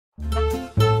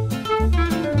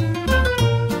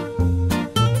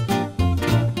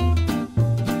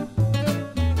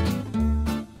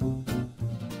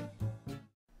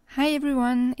Hi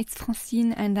everyone, it's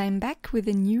Francine and I'm back with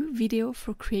a new video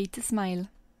for Create a Smile.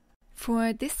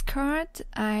 For this card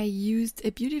I used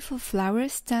a beautiful flower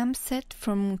stamp set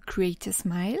from Create a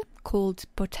Smile called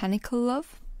Botanical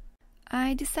Love.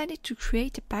 I decided to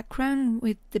create a background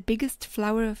with the biggest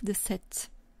flower of the set.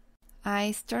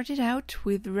 I started out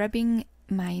with rubbing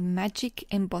my magic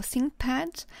embossing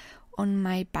pad on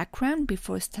my background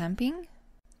before stamping.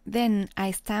 Then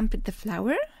I stamped the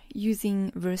flower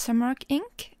using Versamark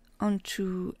ink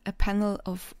onto a panel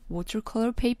of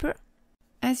watercolor paper.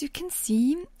 As you can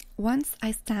see, once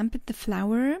I stamped the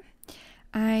flower,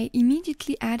 I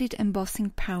immediately added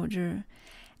embossing powder,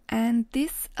 and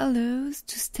this allows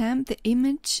to stamp the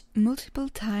image multiple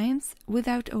times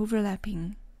without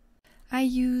overlapping. I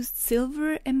used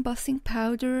silver embossing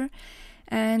powder,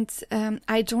 and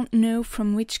I don't know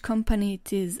from which company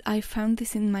it is. I found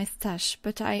this in my stash,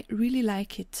 but I really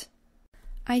like it.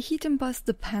 I heat embossed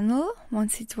the panel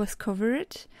once it was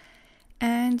covered,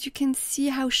 and you can see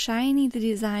how shiny the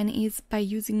design is by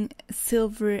using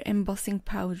silver embossing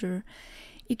powder.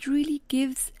 It really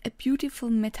gives a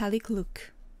beautiful metallic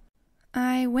look.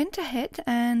 I went ahead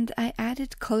and I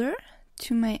added color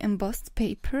to my embossed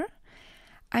paper.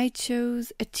 I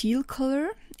chose a teal color.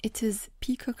 It is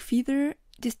peacock feather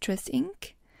distress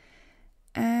ink,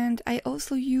 and I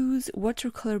also use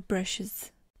watercolor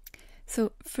brushes.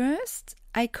 So first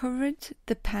I covered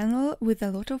the panel with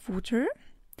a lot of water,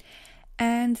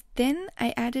 and then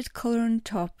I added color on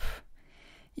top.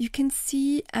 You can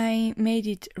see I made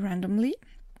it randomly,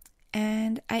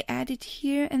 and I added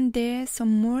here and there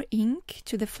some more ink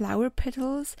to the flower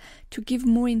petals to give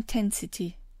more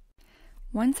intensity.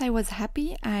 Once I was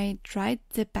happy, I dried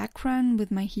the background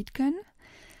with my heat gun.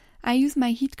 I use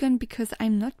my heat gun because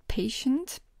I'm not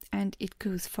patient and it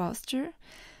goes faster,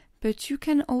 but you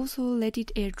can also let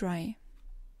it air dry.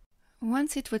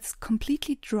 Once it was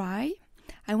completely dry,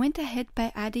 I went ahead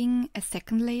by adding a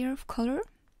second layer of color.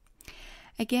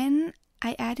 Again,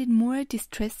 I added more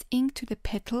distress ink to the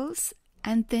petals,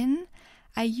 and then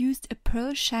I used a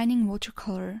pearl shining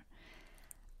watercolor.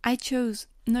 I chose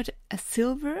not a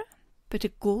silver, but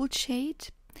a gold shade,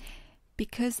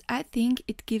 because I think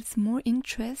it gives more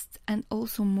interest and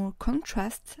also more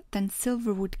contrast than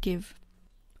silver would give.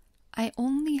 I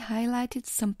only highlighted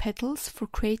some petals for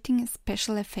creating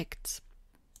special effects.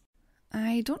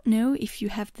 I don't know if you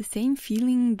have the same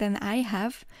feeling than I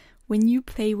have when you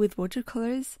play with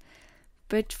watercolors,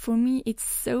 but for me it's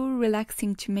so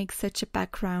relaxing to make such a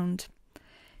background.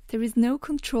 There is no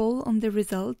control on the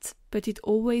result, but it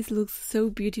always looks so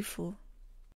beautiful.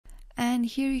 And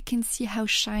here you can see how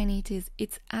shiny it is.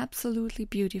 It's absolutely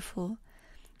beautiful.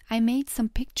 I made some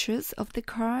pictures of the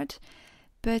card,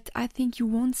 but I think you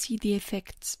won't see the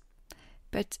effects.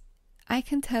 But I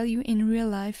can tell you in real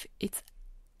life it's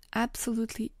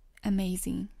absolutely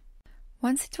amazing.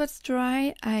 Once it was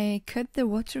dry, I cut the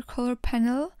watercolor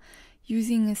panel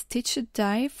using a stitched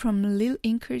die from Lil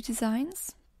Inker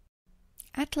Designs.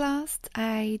 At last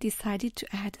I decided to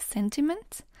add a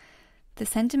sentiment. The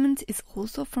sentiment is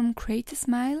also from Create a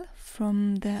Smile,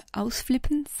 from the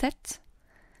Ausflippen set.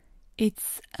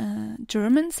 It's a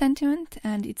German sentiment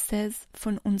and it says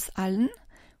von uns allen,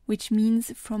 which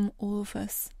means from all of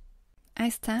us. I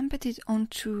stamped it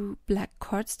onto black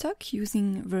cardstock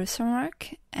using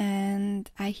Versamark,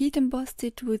 and I heat embossed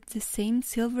it with the same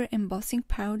silver embossing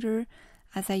powder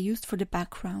as I used for the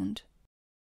background.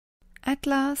 At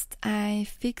last I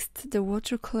fixed the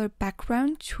watercolor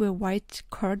background to a white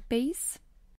card base,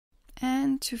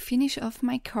 and to finish off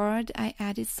my card I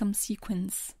added some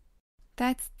sequins.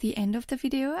 That's the end of the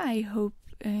video. I hope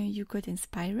you got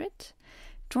inspired.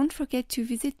 Don't forget to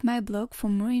visit my blog for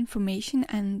more information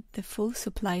and the full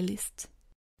supply list.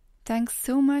 Thanks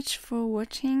so much for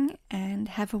watching and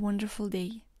have a wonderful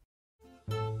day.